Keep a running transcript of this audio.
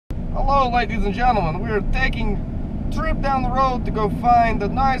Hello, ladies and gentlemen. We are taking a trip down the road to go find a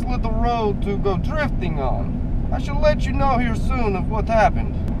nice little road to go drifting on. I shall let you know here soon of what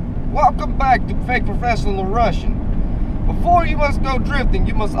happened. Welcome back to Fake Professional Russian. Before you must go drifting,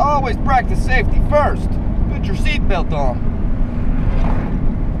 you must always practice safety first. Put your seatbelt on.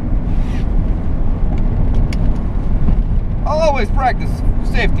 Always practice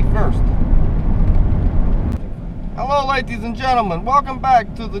safety first. Hello, ladies and gentlemen. Welcome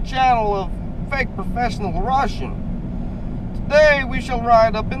back to the channel of Fake Professional Russian. Today we shall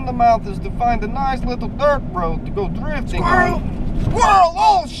ride up in the mountains to find a nice little dirt road to go drifting on. Squirrel!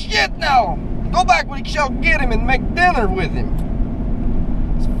 Oh shit now! Go back, we shall get him and make dinner with him.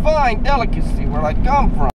 It's a fine delicacy where I come from.